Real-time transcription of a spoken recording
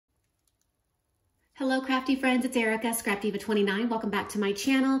Hello crafty friends, it's Erica, ScrapDiva29. Welcome back to my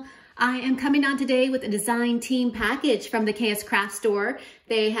channel. I am coming on today with a design team package from the KSCRAFT store.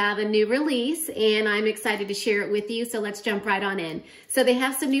 They have a new release and I'm excited to share it with you, so let's jump right on in. So they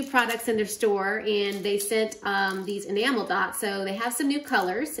have some new products in their store and they sent these enamel dots, so they have some new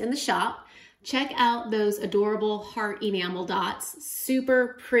colors in the shop. Check out those adorable heart enamel dots,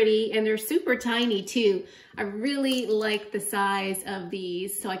 super pretty, and they're super tiny too. I really like the size of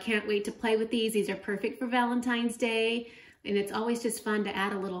these, so I can't wait to play with these. These are perfect for Valentine's Day, and it's always just fun to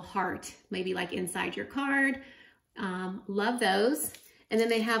add a little heart, maybe like inside your card. Love those. And then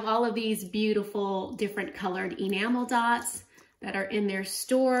they have all of these beautiful different colored enamel dots that are in their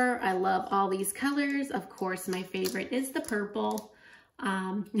store. I love all these colors. Of course, my favorite is the purple.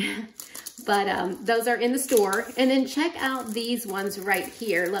 Those are in the store. And then check out these ones right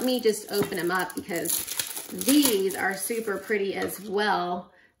here. Let me just open them up because these are super pretty as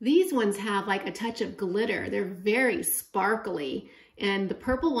well. These ones have like a touch of glitter. They're very sparkly. And the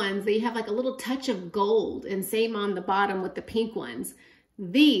purple ones, they have like a little touch of gold, and same on the bottom with the pink ones.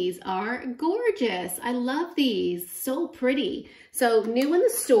 These are gorgeous. I love these, so pretty. So new in the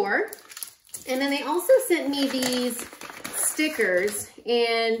store. And then they also sent me these stickers,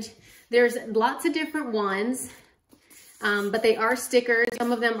 and there's lots of different ones, but they are stickers.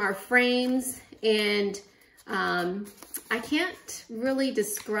 Some of them are frames, and I can't really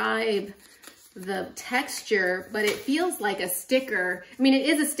describe the texture, but it feels like a sticker. I mean, it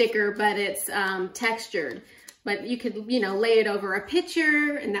is a sticker, but it's textured. But you could, lay it over a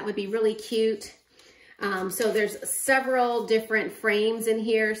picture, and that would be really cute. So there's several different frames in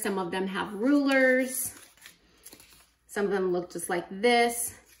here. Some of them have rulers. Some of them look just like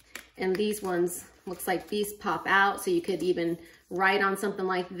this. And these ones, looks like these pop out. So you could even write on something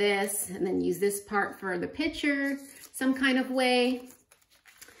like this and then use this part for the picture some kind of way.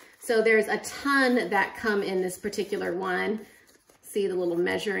 So there's a ton that come in this particular one. See the little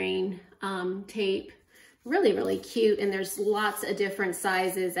measuring tape. Really, really cute. And there's lots of different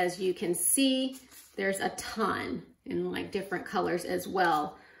sizes, as you can see. There's a ton in like different colors as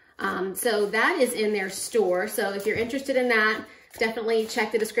well. So that is in their store. So if you're interested in that, definitely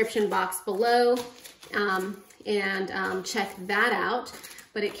check the description box below and check that out.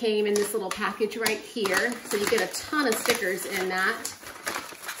 But it came in this little package right here. So you get a ton of stickers in that.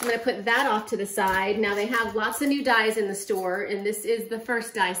 So I'm gonna put that off to the side. Now they have lots of new dies in the store, and this is the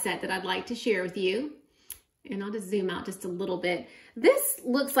first die set that I'd like to share with you. And I'll just zoom out just a little bit. This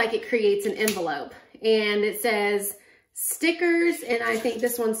looks like it creates an envelope, and it says stickers, and I think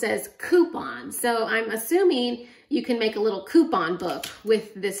this one says coupon. So I'm assuming you can make a little coupon book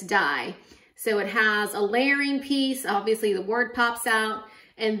with this die. So it has a layering piece, obviously the word pops out,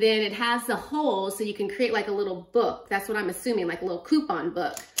 and then it has the holes so you can create like a little book. That's what I'm assuming, like a little coupon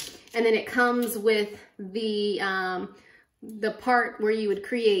book. And then it comes with the part where you would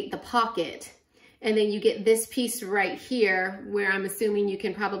create the pocket. And then you get this piece right here where I'm assuming you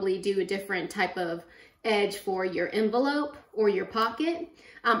can probably do a different type of edge for your envelope or your pocket.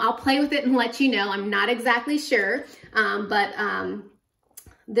 I'll play with it and let you know. I'm not exactly sure, but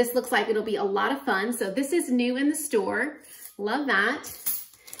this looks like it'll be a lot of fun. So this is new in the store. Love that.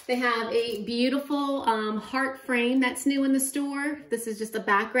 They have a beautiful heart frame that's new in the store. This is just a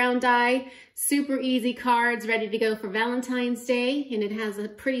background die. Super easy cards ready to go for Valentine's Day, and it has a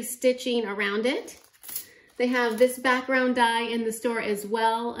pretty stitching around it. They have this background die in the store as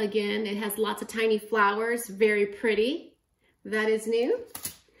well. Again, it has lots of tiny flowers, very pretty. That is new.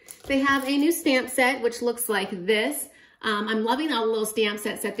 They have a new stamp set, which looks like this. I'm loving all the little stamp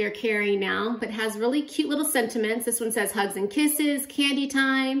sets that they're carrying now, but has really cute little sentiments. This one says hugs and kisses, candy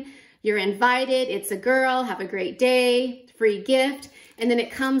time, you're invited, it's a girl, have a great day, free gift. And then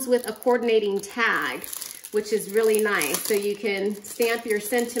it comes with a coordinating tag, which is really nice. So you can stamp your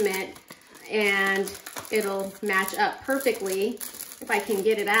sentiment and it'll match up perfectly. If I can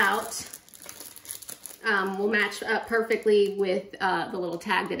get it out, will match up perfectly with the little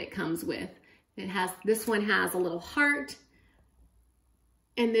tag that it comes with. This one has a little heart,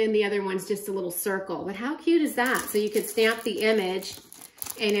 and then the other one's just a little circle. But how cute is that? So you could stamp the image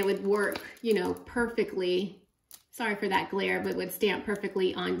and it would work, perfectly. Sorry for that glare, but it would stamp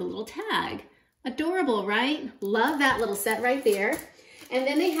perfectly on the little tag. Adorable, right? Love that little set right there. And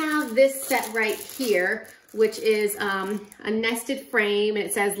then they have this set right here, which is a nested frame, and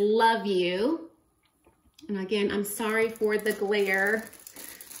it says love you. And again, I'm sorry for the glare.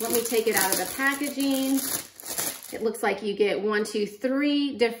 Let me take it out of the packaging. It looks like you get 1, 2,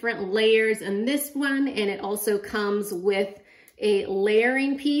 3 different layers in this one, and it also comes with a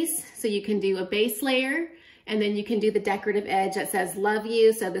layering piece. So you can do a base layer, And then you can do the decorative edge that says love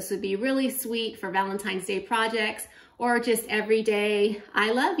you. So this would be really sweet for Valentine's Day projects, or just everyday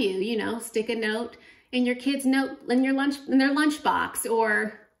I love you, you know, stick a note in your kid's note in their lunchbox,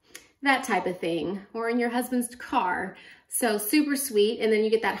 or that type of thing, or in your husband's car. So super sweet. And then you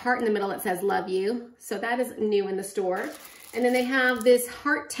get that heart in the middle that says love you. So that is new in the store. And then they have this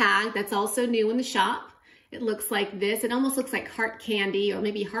heart tag that's also new in the shop. It looks like this. It almost looks like heart candy, or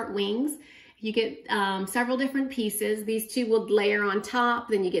maybe heart wings. You get several different pieces. These two will layer on top.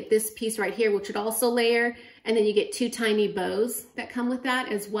 Then you get this piece right here, which would also layer. And then you get two tiny bows that come with that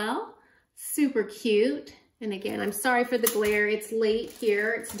as well. Super cute. And again, I'm sorry for the glare. It's late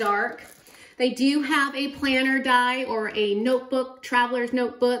here. It's dark. They do have a planner die or a notebook, traveler's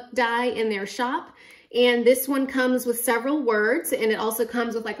notebook die in their shop. And this one comes with several words, and it also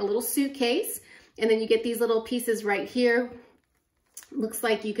comes with like a little suitcase. And then you get these little pieces right here. Looks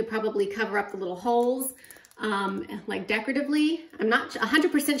like you could probably cover up the little holes like decoratively. I'm not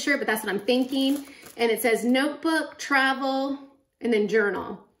 100% sure, but that's what I'm thinking. And it says notebook, travel, and then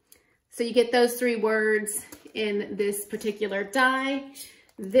journal. So you get those three words in this particular die.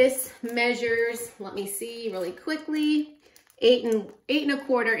 This measures, let me see really quickly, 8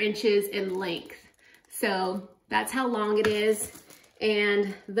 1/4 inches in length. So that's how long it is.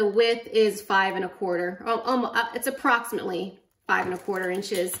 And the width is 5 1/4. It's approximately 5 1/4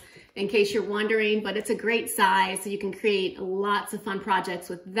 inches, in case you're wondering, but it's a great size. So you can create lots of fun projects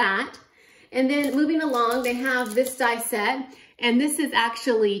with that. And then moving along, they have this die set, and this is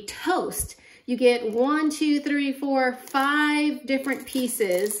actually toast. You get 1, 2, 3, 4, 5 different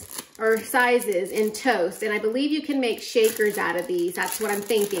pieces or sizes in toast. And I believe you can make shakers out of these. That's what I'm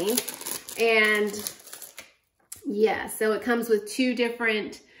thinking. And yeah, so it comes with 2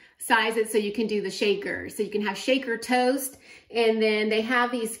 different sizes, so you can do the shakers. So you can have shaker toast, and then they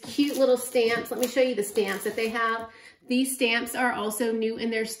have these cute little stamps. Let me show you the stamps that they have. These stamps are also new in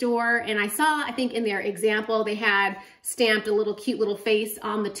their store, and I saw, I think in their example, they had stamped a little cute little face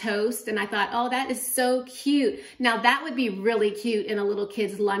on the toast, and I thought, oh, that is so cute. Now that would be really cute in a little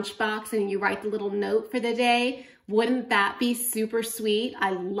kid's lunchbox, and you write the little note for the day. Wouldn't that be super sweet?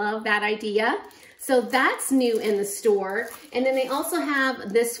 I love that idea. So that's new in the store. And then they also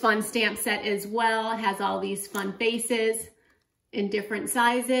have this fun stamp set as well. It has all these fun faces in different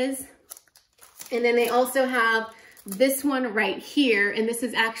sizes. And then they also have this one right here. And this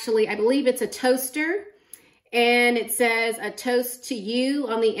is actually, I believe it's a toaster. And it says a toast to you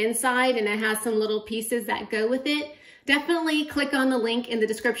on the inside, and it has some little pieces that go with it. Definitely click on the link in the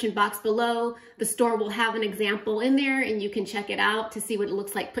description box below. The store will have an example in there, and you can check it out to see what it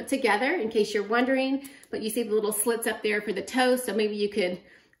looks like put together, in case you're wondering. But you see the little slits up there for the toast, so maybe you could,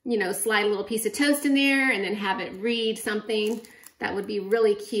 you know, slide a little piece of toast in there and then have it read something. That would be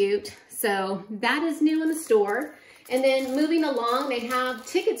really cute. So that is new in the store. And then moving along, they have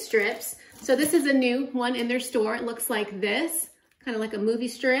ticket strips. So this is a new one in their store. It looks like this, kind of like a movie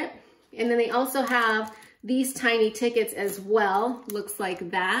strip. And then they also have these tiny tickets as well. Looks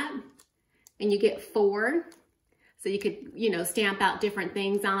like that. And you get 4. So you could, you know, stamp out different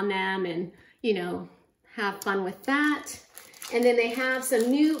things on them and, you know, have fun with that. And then they have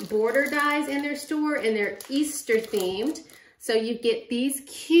some new border dies in their store, and they're Easter themed. So you get these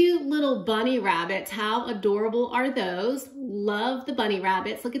cute little bunny rabbits. How adorable are those? Love the bunny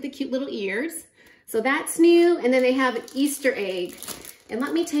rabbits. Look at the cute little ears. So that's new. And then they have an Easter egg. And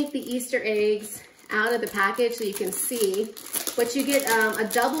let me take the Easter eggs out of the package so you can see. But you get a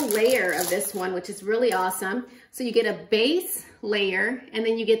double layer of this one, which is really awesome. So you get a base layer, and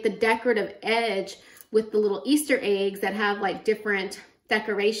then you get the decorative edge with the little Easter eggs that have like different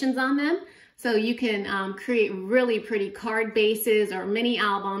decorations on them. So you can create really pretty card bases or mini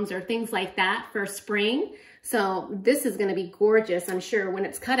albums or things like that for spring. So this is gonna be gorgeous, I'm sure, when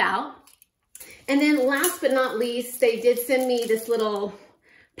it's cut out. And then last but not least, they did send me this little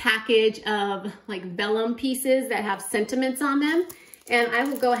package of like vellum pieces that have sentiments on them. And I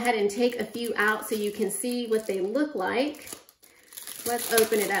will go ahead and take a few out so you can see what they look like. Let's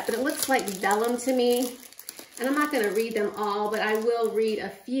open it up. But it looks like vellum to me. And I'm not going to read them all, but I will read a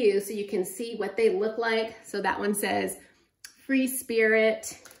few so you can see what they look like. So that one says free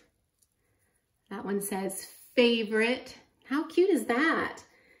spirit. That one says favorite. How cute is that?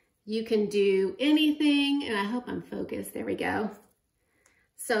 You can do anything, and I hope I'm focused. There we go.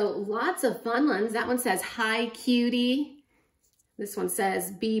 So lots of fun ones. That one says hi cutie. This one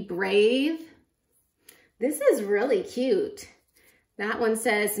says be brave. This is really cute. That one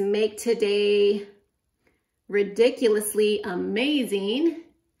says make today ridiculously amazing.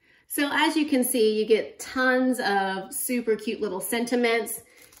 So as you can see, you get tons of super cute little sentiments.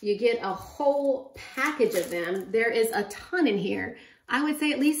 you get a whole package of them. There is a ton in here. I would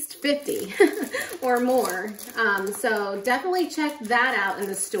say at least 50 or more. So definitely check that out in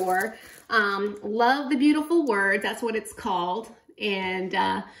the store. Love the Beautiful Words, that's what it's called. And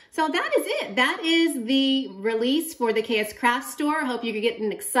so that is it. That is the release for the KSCRAFT store. I hope you're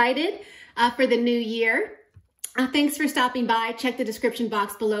getting excited for the new year. Thanks for stopping by. Check the description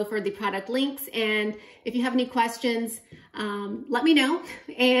box below for the product links. And if you have any questions, let me know.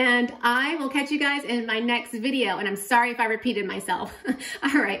 And I will catch you guys in my next video. And I'm sorry if I repeated myself.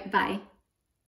 All right, bye.